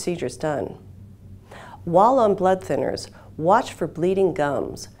any procedures done. While on blood thinners, watch for bleeding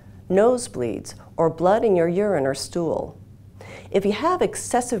gums, nosebleeds, or blood in your urine or stool. If you have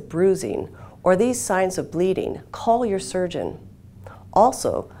excessive bruising or these signs of bleeding, call your surgeon.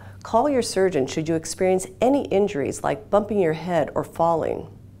 Also, call your surgeon should you experience any injuries like bumping your head or falling.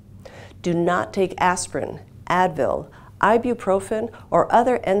 Do not take aspirin, Advil, ibuprofen, or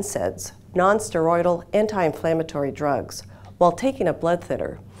other NSAIDs. non-steroidal anti-inflammatory drugs while taking a blood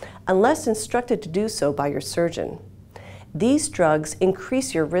thinner, unless instructed to do so by your surgeon. These drugs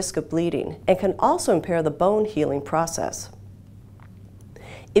increase your risk of bleeding and can also impair the bone healing process.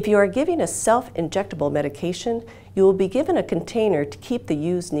 If you are giving a self-injectable medication, you will be given a container to keep the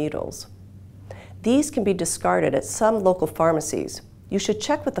used needles. These can be discarded at some local pharmacies. You should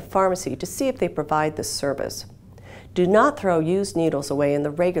check with the pharmacy to see if they provide this service. Do not throw used needles away in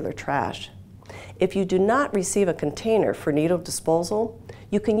the regular trash. If you do not receive a container for needle disposal,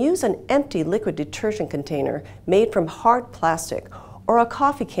 you can use an empty liquid detergent container made from hard plastic or a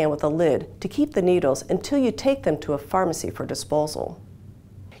coffee can with a lid to keep the needles until you take them to a pharmacy for disposal.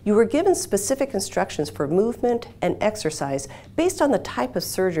 You were given specific instructions for movement and exercise based on the type of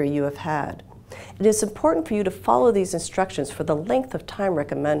surgery you have had. It is important for you to follow these instructions for the length of time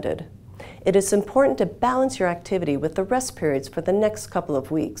recommended. It is important to balance your activity with the rest periods for the next couple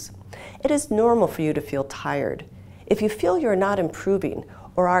of weeks. It is normal for you to feel tired. If you feel you are not improving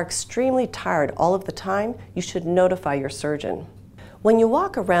or are extremely tired all of the time, you should notify your surgeon. When you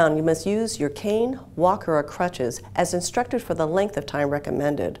walk around, you must use your cane, walker, or crutches as instructed for the length of time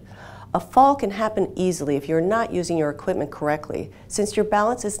recommended. A fall can happen easily if you're not using your equipment correctly, since your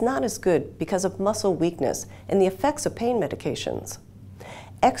balance is not as good because of muscle weakness and the effects of pain medications.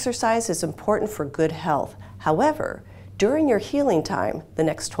 Exercise is important for good health. However, during your healing time, the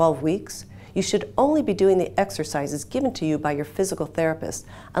next 12 weeks, you should only be doing the exercises given to you by your physical therapist,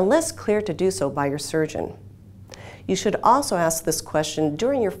 unless cleared to do so by your surgeon. You should also ask this question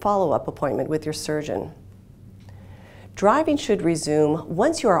during your follow-up appointment with your surgeon. Driving should resume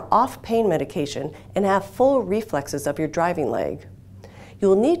once you are off pain medication and have full reflexes of your driving leg. You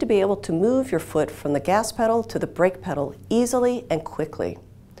will need to be able to move your foot from the gas pedal to the brake pedal easily and quickly.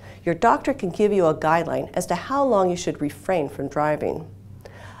 Your doctor can give you a guideline as to how long you should refrain from driving.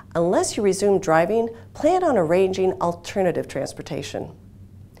 Unless you resume driving, plan on arranging alternative transportation.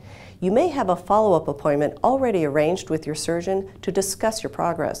 You may have a follow-up appointment already arranged with your surgeon to discuss your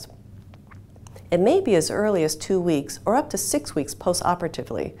progress. It may be as early as 2 weeks or up to 6 weeks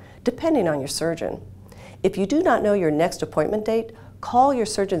post-operatively, depending on your surgeon. If you do not know your next appointment date, call your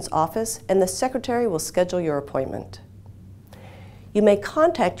surgeon's office and the secretary will schedule your appointment. You may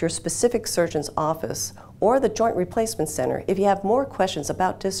contact your specific surgeon's office or the Joint Replacement Center if you have more questions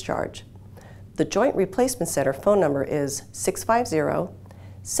about discharge. The Joint Replacement Center phone number is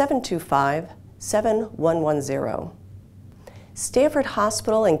 650-725-7110. Stanford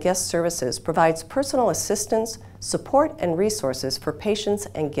Hospital and Guest Services provides personal assistance, support, and resources for patients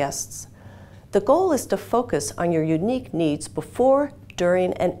and guests. The goal is to focus on your unique needs before,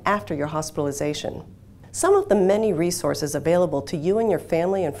 during, and after your hospitalization. Some of the many resources available to you and your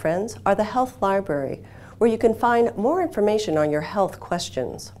family and friends are the Health Library, where you can find more information on your health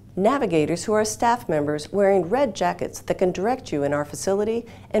questions. Navigators who are staff members wearing red jackets that can direct you in our facility,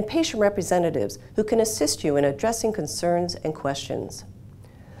 and patient representatives who can assist you in addressing concerns and questions.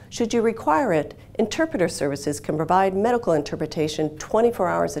 Should you require it, interpreter services can provide medical interpretation 24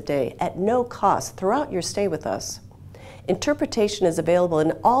 hours a day at no cost throughout your stay with us. Interpretation is available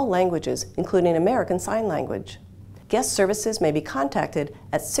in all languages, including American Sign Language. Guest services may be contacted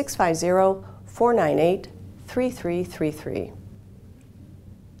at 650-498-3333.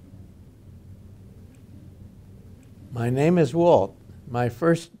 My name is Walt. My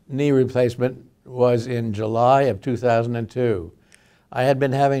first knee replacement was in July of 2002. I had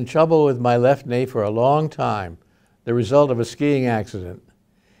been having trouble with my left knee for a long time, the result of a skiing accident.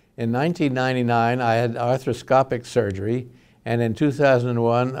 In 1999, I had arthroscopic surgery, and in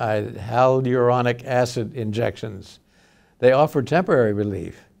 2001, I had hyaluronic acid injections. They offered temporary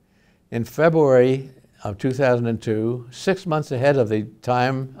relief. In February of 2002, 6 months ahead of the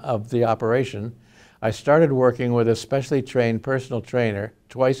time of the operation, I started working with a specially trained personal trainer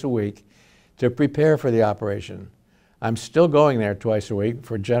twice a week to prepare for the operation. I'm still going there twice a week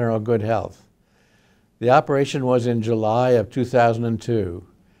for general good health. The operation was in July of 2002.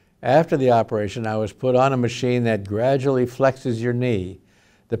 After the operation, I was put on a machine that gradually flexes your knee.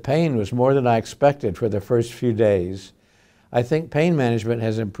 The pain was more than I expected for the first few days. I think pain management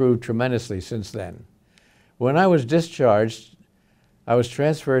has improved tremendously since then. When I was discharged, I was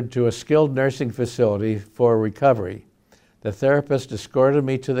transferred to a skilled nursing facility for recovery. The therapist escorted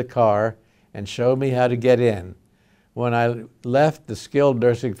me to the car and showed me how to get in. When I left the skilled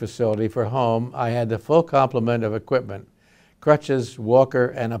nursing facility for home, I had the full complement of equipment: crutches, walker,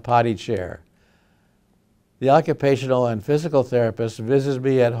 and a potty chair. The occupational and physical therapist visited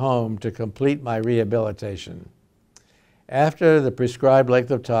me at home to complete my rehabilitation. After the prescribed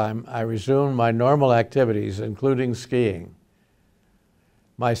length of time, I resumed my normal activities, including skiing.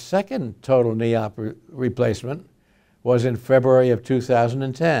 My second total knee replacement was in February of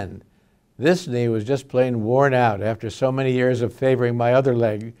 2010. This knee was just plain worn out after so many years of favoring my other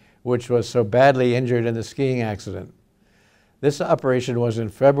leg, which was so badly injured in the skiing accident. This operation was in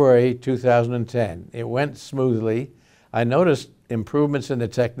February 2010. It went smoothly. I noticed improvements in the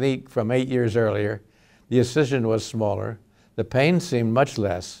technique from 8 years earlier. The incision was smaller. The pain seemed much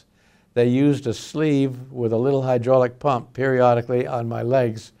less. They used a sleeve with a little hydraulic pump periodically on my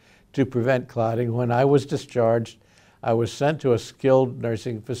legs to prevent clotting. When I was discharged, I was sent to a skilled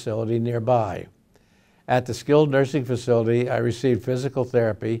nursing facility nearby. At the skilled nursing facility, I received physical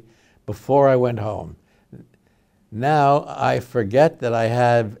therapy before I went home. Now I forget that I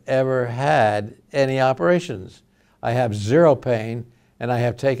have ever had any operations. I have zero pain, and I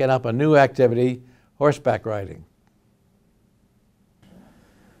have taken up a new activity, horseback riding.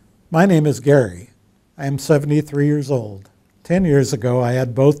 My name is Gary. I am 73 years old. 10 years ago, I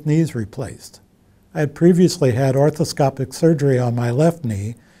had both knees replaced. I had previously had orthoscopic surgery on my left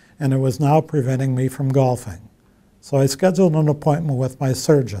knee, and it was now preventing me from golfing. So I scheduled an appointment with my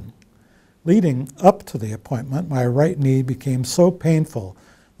surgeon. Leading up to the appointment, my right knee became so painful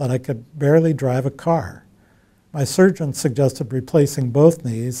that I could barely drive a car. My surgeon suggested replacing both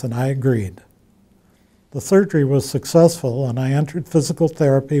knees, and I agreed. The surgery was successful, and I entered physical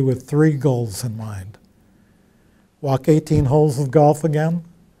therapy with 3 goals in mind: walk 18 holes of golf again,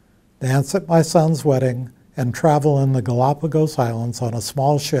 dance at my son's wedding, and travel in the Galapagos Islands on a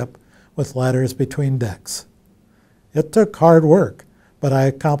small ship with ladders between decks. It took hard work, but I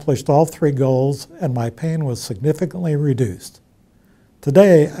accomplished all 3 goals, and my pain was significantly reduced.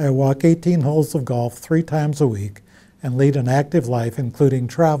 Today, I walk 18 holes of golf 3 times a week and lead an active life, including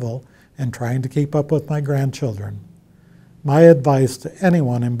travel and trying to keep up with my grandchildren. My advice to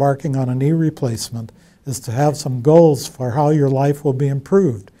anyone embarking on a knee replacement is to have some goals for how your life will be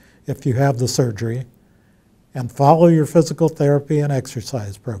improved if you have the surgery, and follow your physical therapy and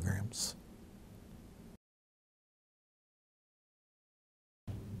exercise programs.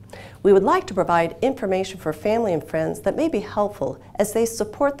 We would like to provide information for family and friends that may be helpful as they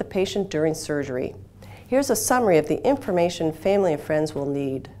support the patient during surgery. Here's a summary of the information family and friends will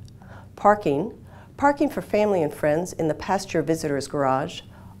need. Parking for family and friends in the passenger visitor's garage,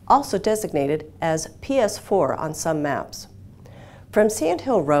 also designated as PS4 on some maps. From Sand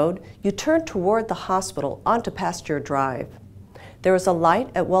Hill Road, you turn toward the hospital onto Pasture Drive. There is a light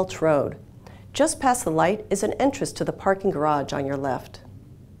at Welch Road. Just past the light is an entrance to the parking garage on your left.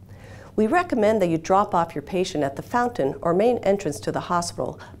 We recommend that you drop off your patient at the fountain or main entrance to the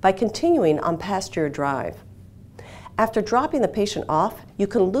hospital by continuing on Pasture Drive. After dropping the patient off, you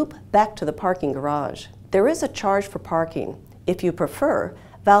can loop back to the parking garage. There is a charge for parking. If you prefer,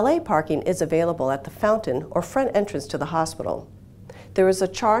 valet parking is available at the fountain or front entrance to the hospital. There is a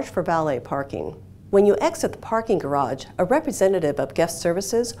charge for valet parking. When you exit the parking garage, a representative of guest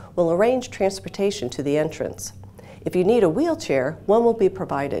services will arrange transportation to the entrance. If you need a wheelchair, one will be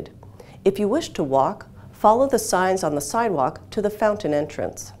provided. If you wish to walk, follow the signs on the sidewalk to the fountain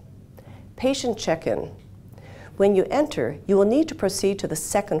entrance. Patient check-in. When you enter, you will need to proceed to the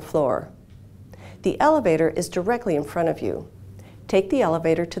 2nd floor. The elevator is directly in front of you. Take the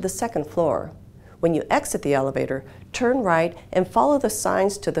elevator to the 2nd floor. When you exit the elevator, turn right and follow the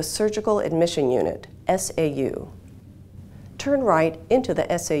signs to the Surgical Admission Unit, SAU. Turn right into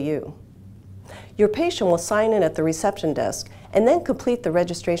the SAU. Your patient will sign in at the reception desk and then complete the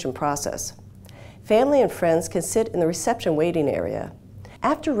registration process. Family and friends can sit in the reception waiting area.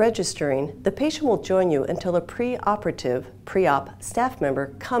 After registering, the patient will join you until a pre-op staff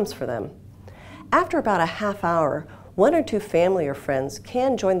member comes for them. After about a half hour, 1 or 2 family or friends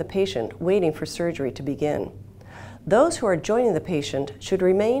can join the patient waiting for surgery to begin. Those who are joining the patient should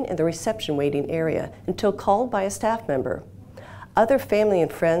remain in the reception waiting area until called by a staff member. Other family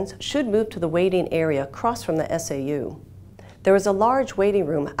and friends should move to the waiting area across from the SAU. There is a large waiting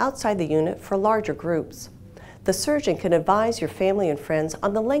room outside the unit for larger groups. The surgeon can advise your family and friends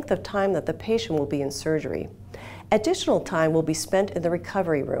on the length of time that the patient will be in surgery. Additional time will be spent in the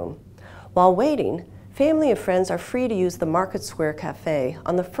recovery room. While waiting, family and friends are free to use the Market Square Cafe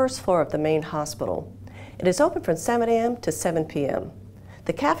on the 1st floor of the main hospital. It is open from 7 a.m. to 7 p.m.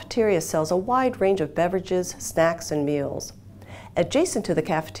 The cafeteria sells a wide range of beverages, snacks, and meals. Adjacent to the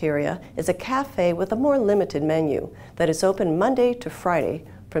cafeteria is a cafe with a more limited menu that is open Monday to Friday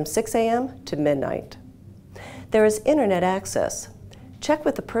from 6 a.m. to midnight. There is internet access. Check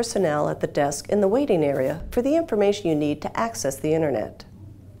with the personnel at the desk in the waiting area for the information you need to access the internet.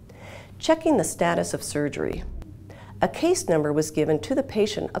 Checking the status of surgery. A case number was given to the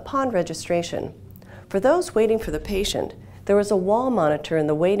patient upon registration. For those waiting for the patient, There is a wall monitor in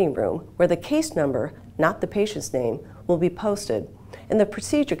the waiting room where the case number, not the patient's name, will be posted, and the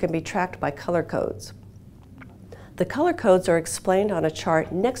procedure can be tracked by color codes. The color codes are explained on a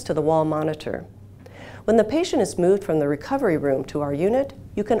chart next to the wall monitor. When the patient is moved from the recovery room to our unit,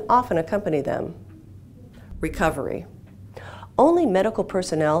 you can often accompany them. Recovery. Only medical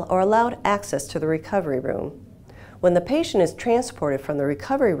personnel are allowed access to the recovery room. When the patient is transported from the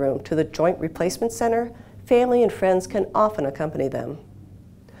recovery room to the Joint Replacement Center, family and friends can often accompany them.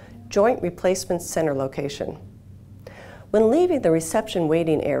 Joint Replacement Center location. When leaving the reception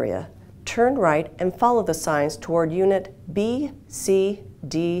waiting area, turn right and follow the signs toward Unit B, C,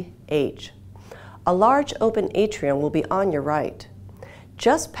 D, H. A large open atrium will be on your right.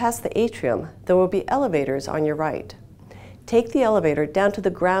 Just past the atrium, there will be elevators on your right. Take the elevator down to the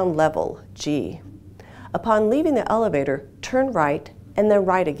ground level, G. Upon leaving the elevator, turn right and then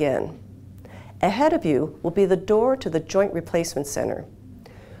right again. Ahead of you will be the door to the Joint Replacement Center.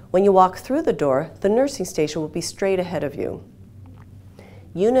 When you walk through the door, the nursing station will be straight ahead of you.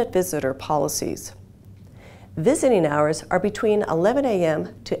 Unit visitor policies. Visiting hours are between 11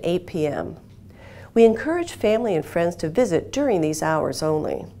 a.m. to 8 p.m. We encourage family and friends to visit during these hours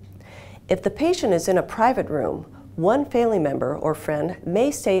only. If the patient is in a private room, one family member or friend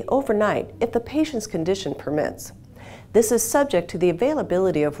may stay overnight if the patient's condition permits. This is subject to the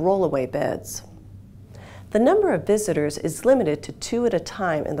availability of roll-away beds. The number of visitors is limited to 2 at a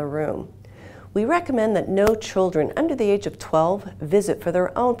time in the room. We recommend that no children under the age of 12 visit for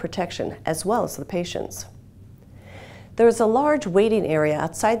their own protection as well as the patient's. There is a large waiting area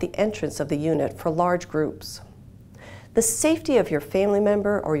outside the entrance of the unit for large groups. The safety of your family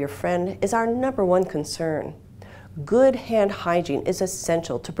member or your friend is our #1 concern. Good hand hygiene is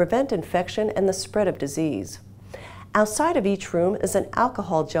essential to prevent infection and the spread of disease. Outside of each room is an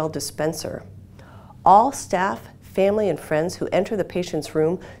alcohol gel dispenser. All staff, family, and friends who enter the patient's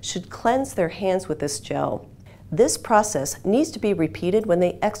room should cleanse their hands with this gel. This process needs to be repeated when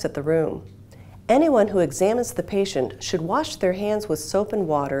they exit the room. Anyone who examines the patient should wash their hands with soap and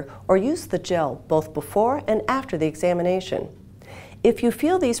water or use the gel both before and after the examination. If you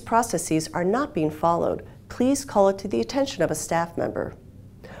feel these processes are not being followed, please call it to the attention of a staff member.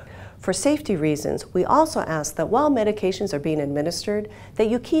 For safety reasons, we also ask that while medications are being administered, that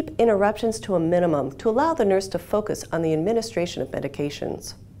you keep interruptions to a minimum to allow the nurse to focus on the administration of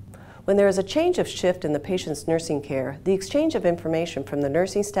medications. When there is a change of shift in the patient's nursing care, the exchange of information from the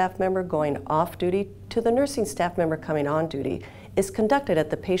nursing staff member going off duty to the nursing staff member coming on duty is conducted at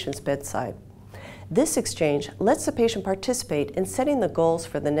the patient's bedside. This exchange lets the patient participate in setting the goals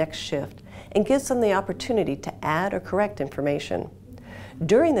for the next shift and gives them the opportunity to add or correct information.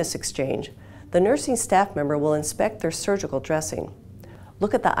 During this exchange, the nursing staff member will inspect their surgical dressing,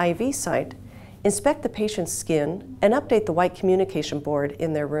 look at the IV site, inspect the patient's skin, and update the white communication board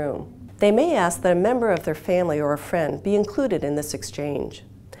in their room. They may ask that a member of their family or a friend be included in this exchange.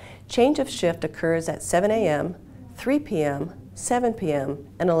 Change of shift occurs at 7 a.m., 3 p.m., 7 p.m.,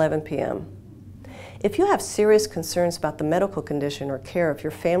 and 11 p.m. If you have serious concerns about the medical condition or care of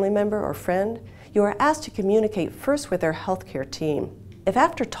your family member or friend, you are asked to communicate first with their healthcare team. If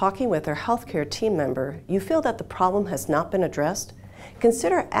after talking with their healthcare team member, you feel that the problem has not been addressed,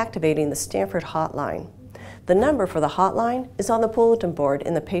 consider activating the Stanford hotline. The number for the hotline is on the bulletin board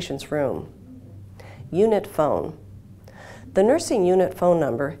in the patient's room. Unit phone. The nursing unit phone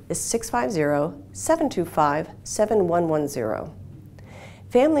number is 650-725-7110.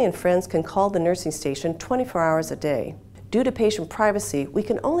 Family and friends can call the nursing station 24 hours a day. Due to patient privacy, we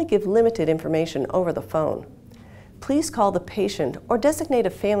can only give limited information over the phone. Please call the patient or designate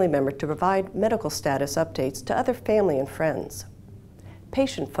a family member to provide medical status updates to other family and friends.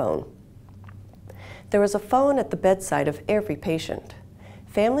 Patient phone. There is a phone at the bedside of every patient.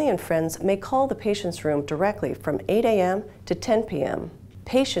 Family and friends may call the patient's room directly from 8 a.m. to 10 p.m.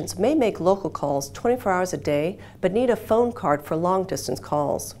 Patients may make local calls 24 hours a day, but need a phone card for long-distance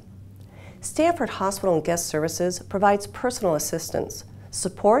calls. Stanford Hospital and Guest Services provides personal assistance,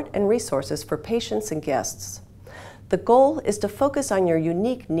 support, and resources for patients and guests. The goal is to focus on your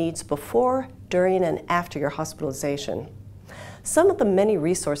unique needs before, during, and after your hospitalization. Some of the many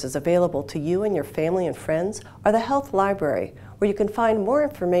resources available to you and your family and friends are the Health Library, where you can find more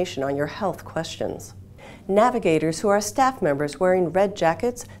information on your health questions. Navigators who are staff members wearing red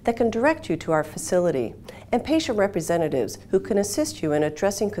jackets that can direct you to our facility, and patient representatives who can assist you in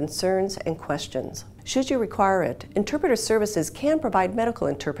addressing concerns and questions. Should you require it, Interpreter Services can provide medical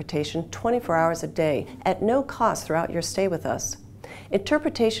interpretation 24 hours a day at no cost throughout your stay with us.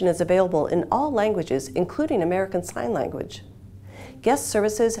 Interpretation is available in all languages, including American Sign Language. Guest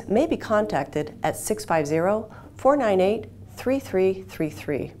services may be contacted at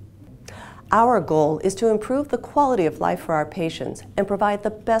 498-3333. Our goal is to improve the quality of life for our patients and provide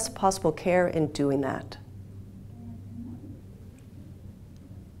the best possible care in doing that.